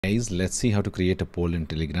Guys, let's see how to create a poll in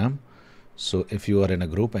Telegram. So if you are in a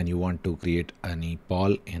group and you want to create any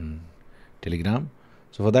poll in Telegram,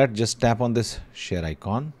 so for that just tap on this share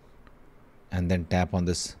icon and then tap on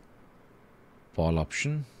this poll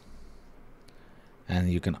option,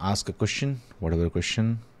 and you can ask a question, whatever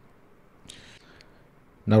question.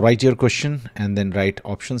 Now write your question and then write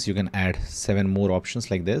options. You can add 7 more options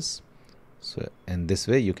like this. So in this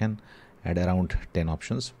way you can add around 10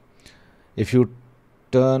 options. If you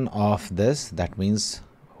turn off this, that means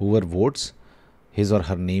whoever votes, his or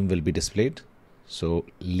her name will be displayed. So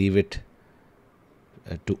leave it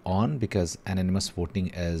to on, because anonymous voting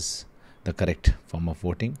is the correct form of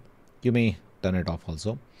voting. You may turn it off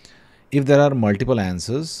also. If there are multiple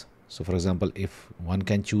answers, so for example, if one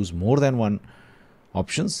can choose more than one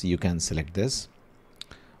options, you can select this.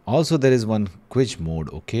 Also there is one quiz mode.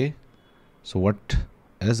 Okay, so what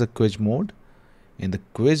is a quiz mode? In the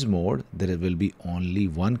quiz mode, there will be only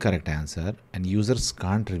one correct answer and users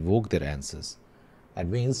can't revoke their answers. That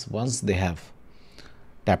means once they have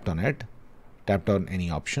tapped on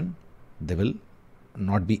any option, they will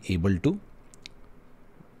not be able to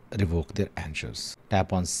revoke their answers.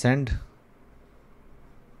 Tap on send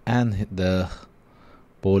and the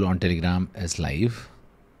poll on Telegram is live.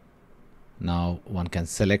 Now one can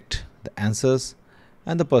select the answers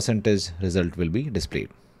and the percentage result will be displayed.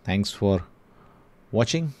 Thanks for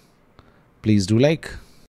watching. Please do like.